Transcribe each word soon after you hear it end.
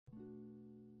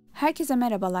Herkese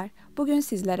merhabalar. Bugün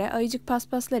sizlere ayıcık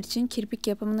paspaslar için kirpik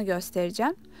yapımını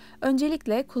göstereceğim.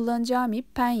 Öncelikle kullanacağım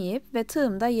ip penye ip ve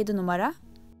tığım da 7 numara.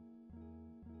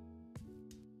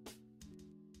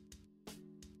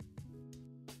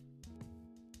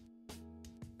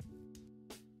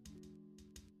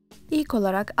 İlk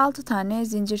olarak 6 tane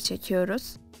zincir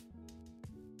çekiyoruz.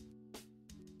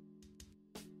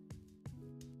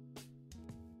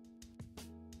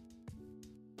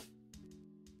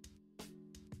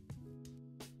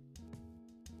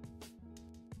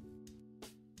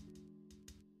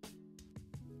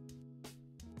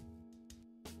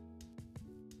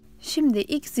 Şimdi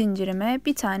ilk zincirime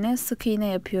bir tane sık iğne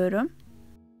yapıyorum.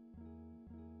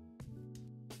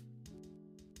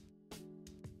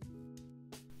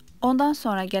 Ondan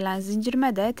sonra gelen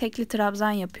zincirime de tekli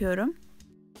trabzan yapıyorum.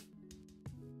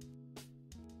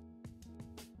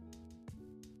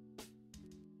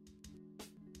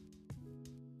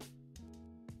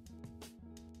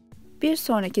 Bir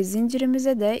sonraki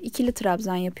zincirimize de ikili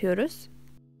trabzan yapıyoruz.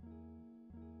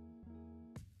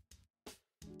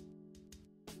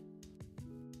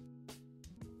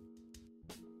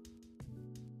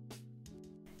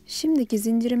 Şimdiki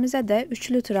zincirimize de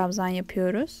üçlü trabzan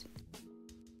yapıyoruz.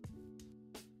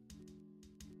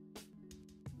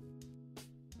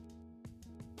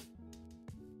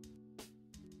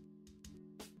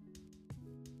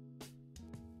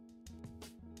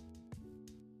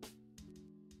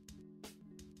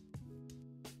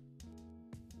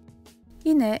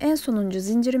 Yine en sonuncu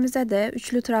zincirimize de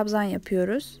üçlü trabzan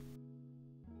yapıyoruz.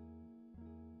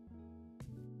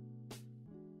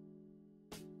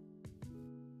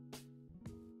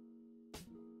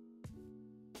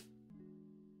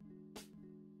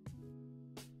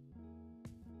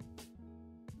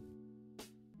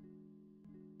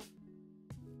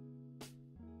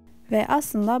 Ve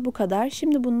aslında bu kadar.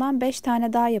 Şimdi bundan 5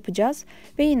 tane daha yapacağız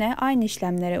ve yine aynı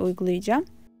işlemlere uygulayacağım.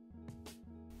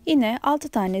 Yine 6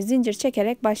 tane zincir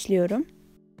çekerek başlıyorum.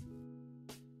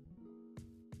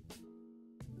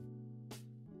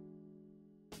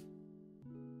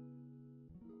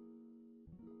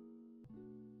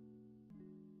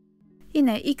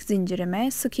 Yine ilk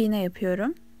zincirime sık iğne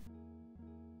yapıyorum.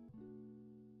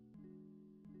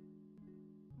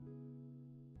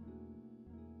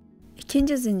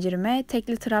 İkinci zincirime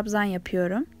tekli trabzan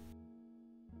yapıyorum.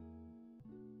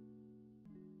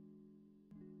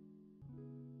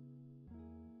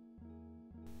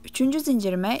 Üçüncü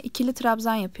zincirime ikili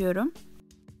trabzan yapıyorum.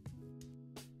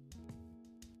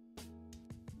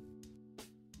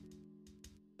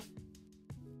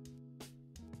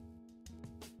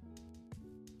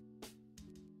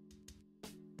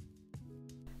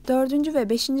 Dördüncü ve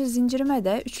beşinci zincirime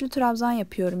de üçlü trabzan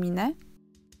yapıyorum yine.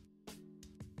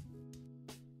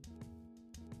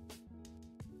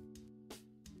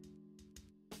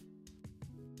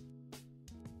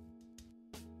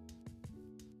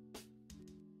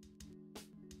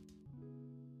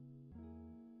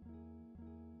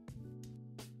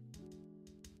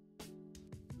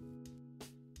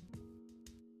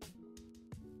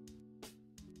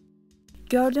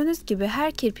 Gördüğünüz gibi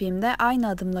her kirpiğimde aynı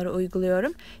adımları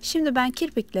uyguluyorum. Şimdi ben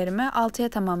kirpiklerimi 6'ya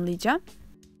tamamlayacağım.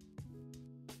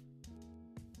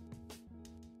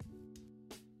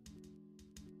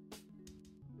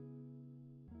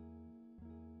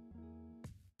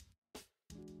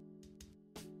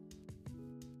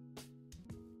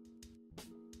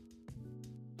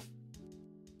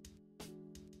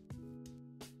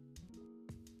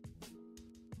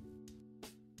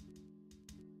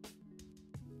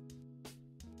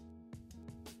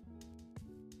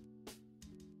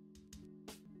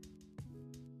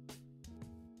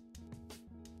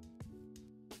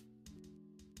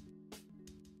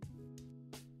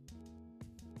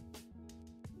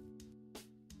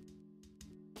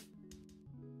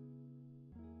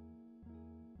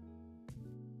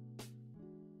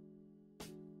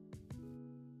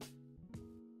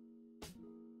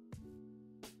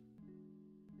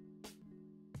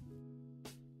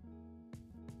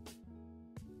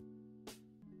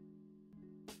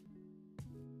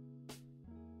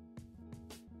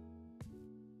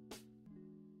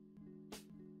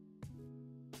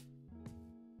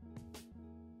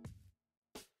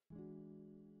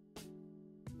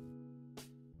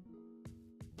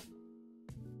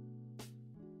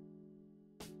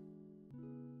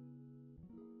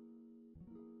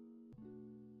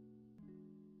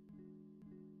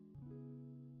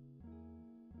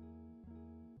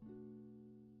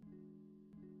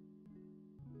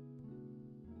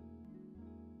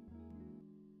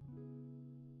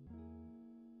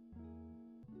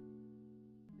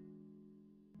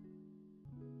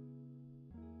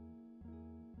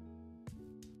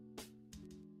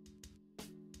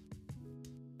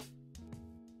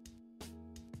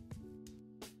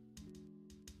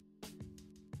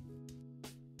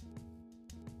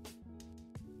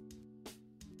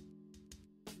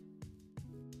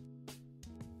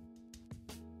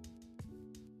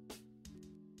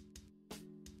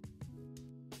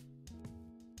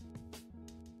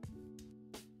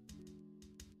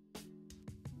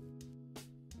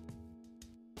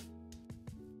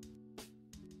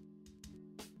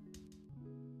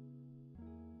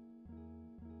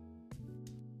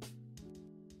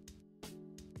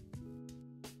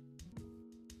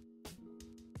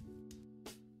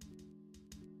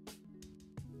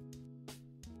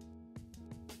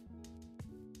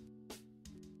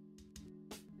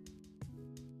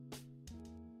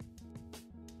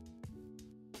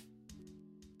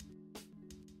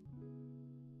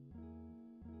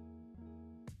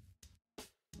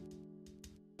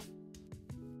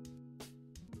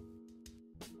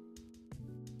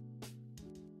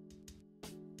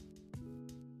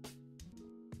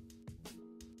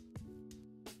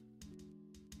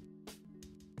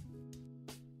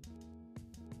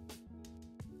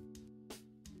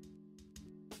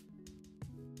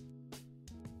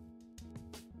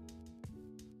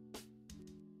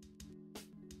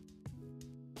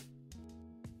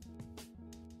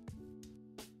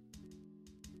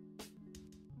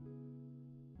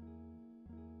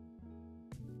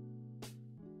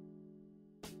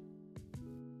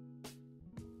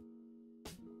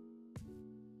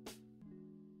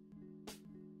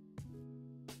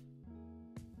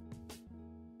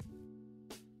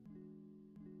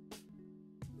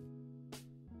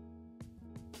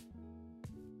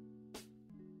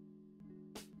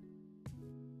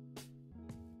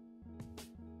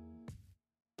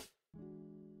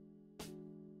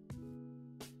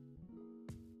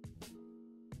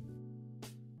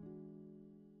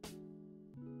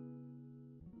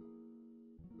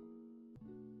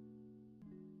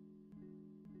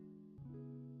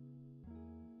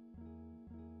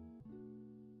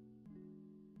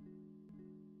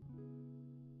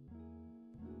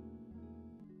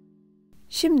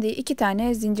 Şimdi 2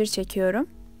 tane zincir çekiyorum.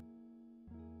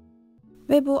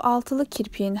 Ve bu altılı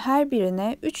kirpiğin her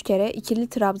birine 3 kere ikili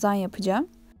trabzan yapacağım.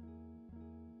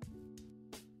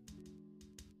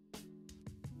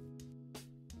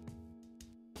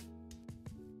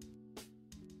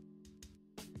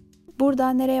 Burada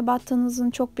nereye battığınızın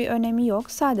çok bir önemi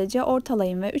yok. Sadece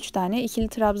ortalayın ve 3 tane ikili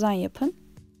trabzan yapın.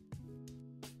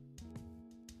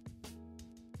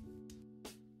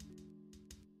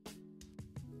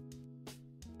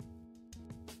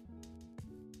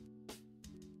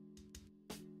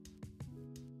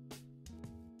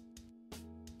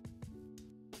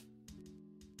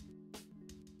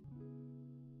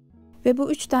 Ve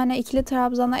bu 3 tane ikili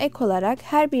trabzana ek olarak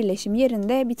her birleşim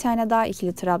yerinde bir tane daha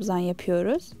ikili trabzan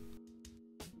yapıyoruz.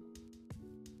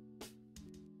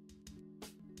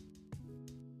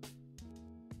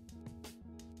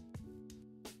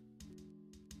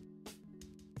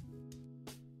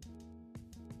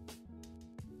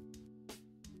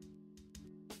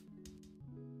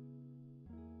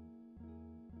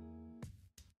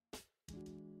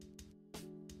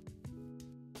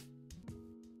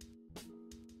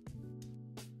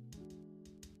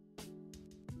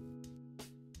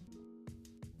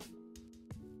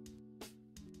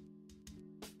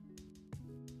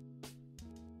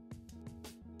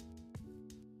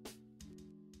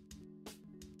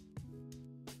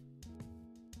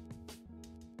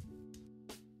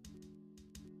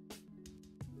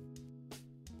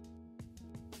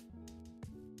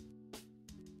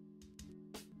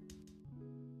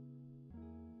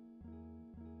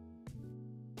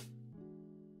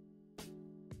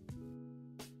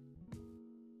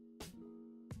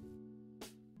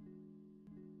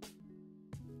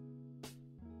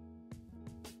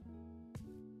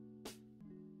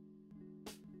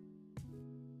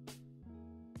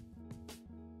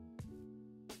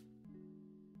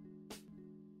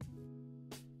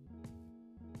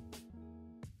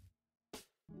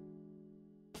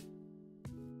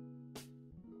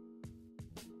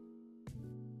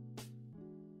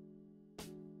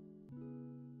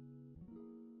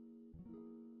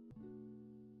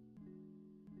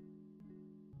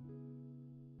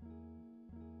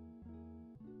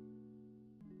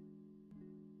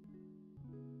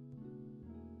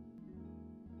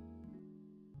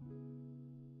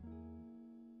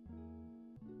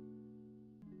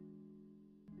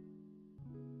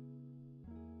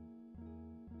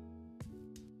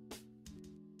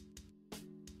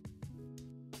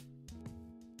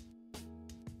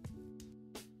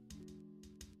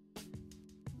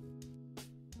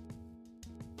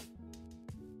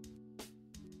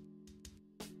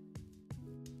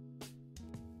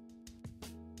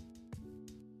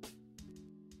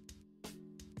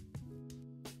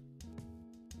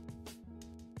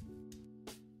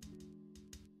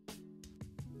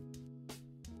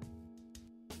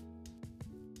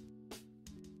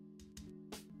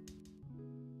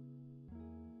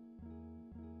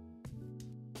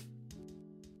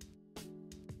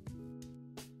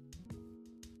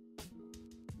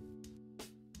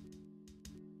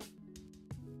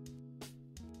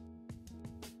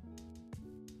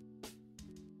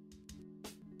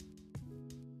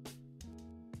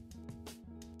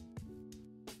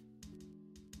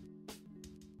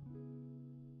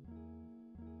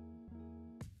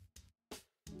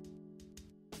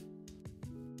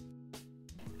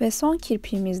 Ve son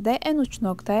kirpiğimizde en uç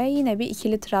noktaya yine bir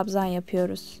ikili trabzan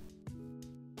yapıyoruz.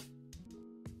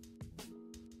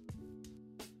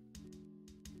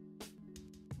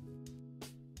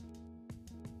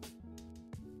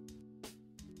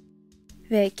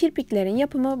 Ve kirpiklerin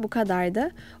yapımı bu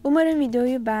kadardı. Umarım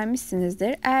videoyu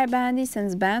beğenmişsinizdir. Eğer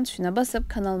beğendiyseniz beğen tuşuna basıp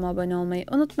kanalıma abone olmayı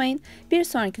unutmayın. Bir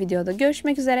sonraki videoda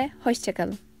görüşmek üzere. Hoşça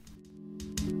kalın.